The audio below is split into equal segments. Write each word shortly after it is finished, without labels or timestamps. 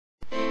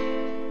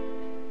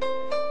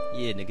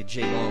Yeah, nigga,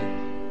 Jlong.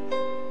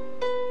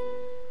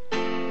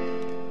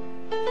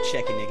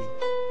 Check it, nigga.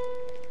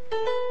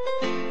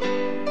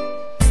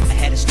 I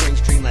had a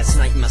strange dream last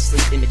night in my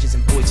sleep. Images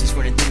and voices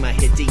running through my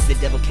head deep. The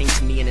devil came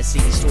to me in a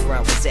CD store where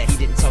I was at. He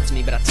didn't talk to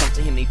me, but I talked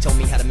to him and he told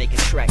me how to make a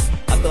track.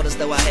 I felt as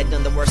though I had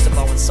done the worst of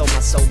all and sold my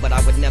soul, but I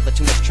would never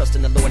too much trust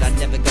in the Lord. I'd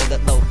never go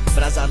that low.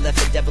 But as I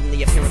left, the devil in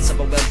the appearance of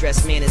a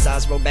well-dressed man, his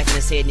eyes rolled back in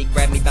his head and he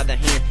grabbed me by the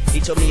hand.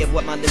 He told me of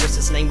what my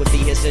lyricist's name would be.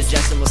 His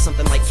suggestion was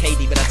something like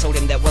Katie, but I told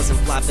him that wasn't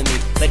fly for me.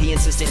 But he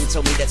insisted and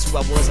told me that's who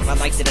I was, if I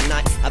liked it or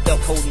not. I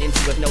felt cold and empty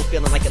with no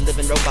feeling, like a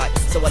living robot.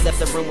 So I left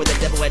the room where the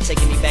devil had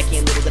taken me back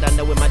in. Little did I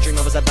know in my dream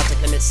I was about to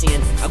commit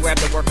sin. I grabbed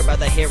the worker by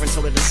the hair and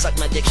told her to suck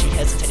my dick. She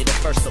hesitated at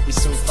first, but we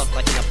soon fucked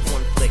like in a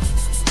porn flick.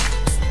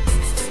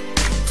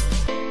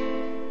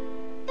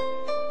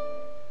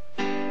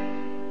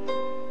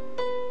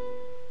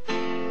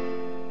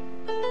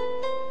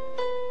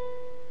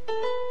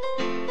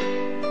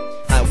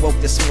 Woke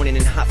this morning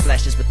in hot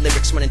flashes with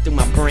lyrics running through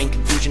my brain.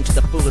 Confusion to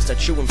the fullest, a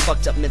true and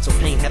fucked up mental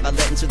pain. Have I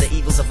let into the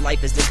evils of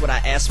life? Is this what I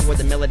asked for?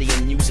 The melody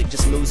and music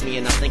just moves me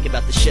and I think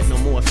about the shit no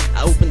more.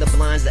 I open the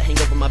blinds that hang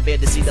over my bed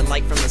to see the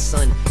light from the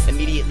sun.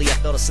 Immediately I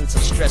felt a sense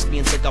of stress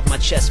being took off my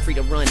chest, free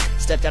to run.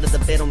 Stepped out of the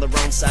bed on the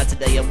wrong side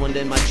today. I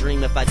wonder in my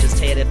dream if I just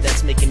had, if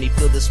that's making me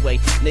feel this way.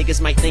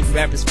 Niggas might think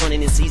rap is fun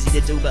and it's easy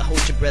to do, but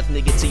hold your breath,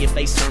 nigga, till your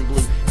face turn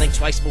blue. Think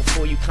twice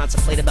before you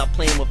contemplate about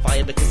playing with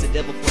fire, because the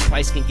devil for a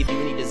price can give you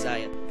any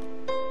desire.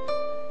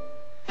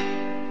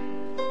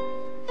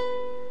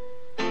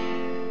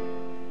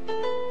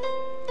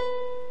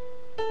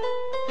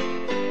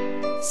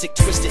 Sick,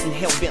 twisted, and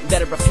hell-bent,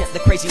 better repent. The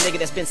crazy nigga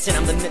that's been sent.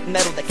 I'm the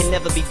metal that can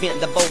never be bent.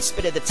 The bold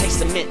spitter that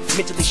tastes of mint.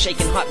 Mentally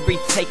shaken, heart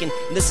breathtaking.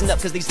 Listen up,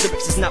 cause these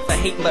lyrics is not for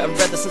hating, but a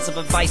rather sense of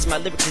advice. My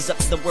lyrics is up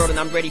to the world and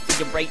I'm ready for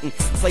your rating.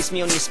 Place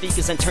me on your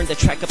speakers and turn the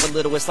track up a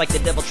little. It's like the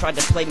devil tried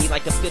to play me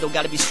like a fiddle.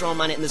 Gotta be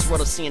strong-minded in this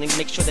world of sin and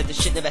make sure that this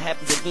shit never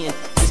happens again.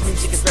 This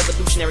music is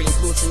revolutionary,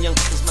 influencing young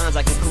people's minds.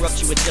 I can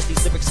corrupt you with just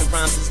these lyrics and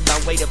rhymes. This is my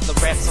weight of the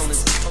rap song.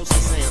 This is supposed to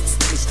sound.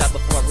 Let me stop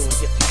before I ruin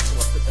hip-hop, so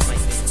I put the mic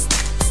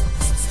down.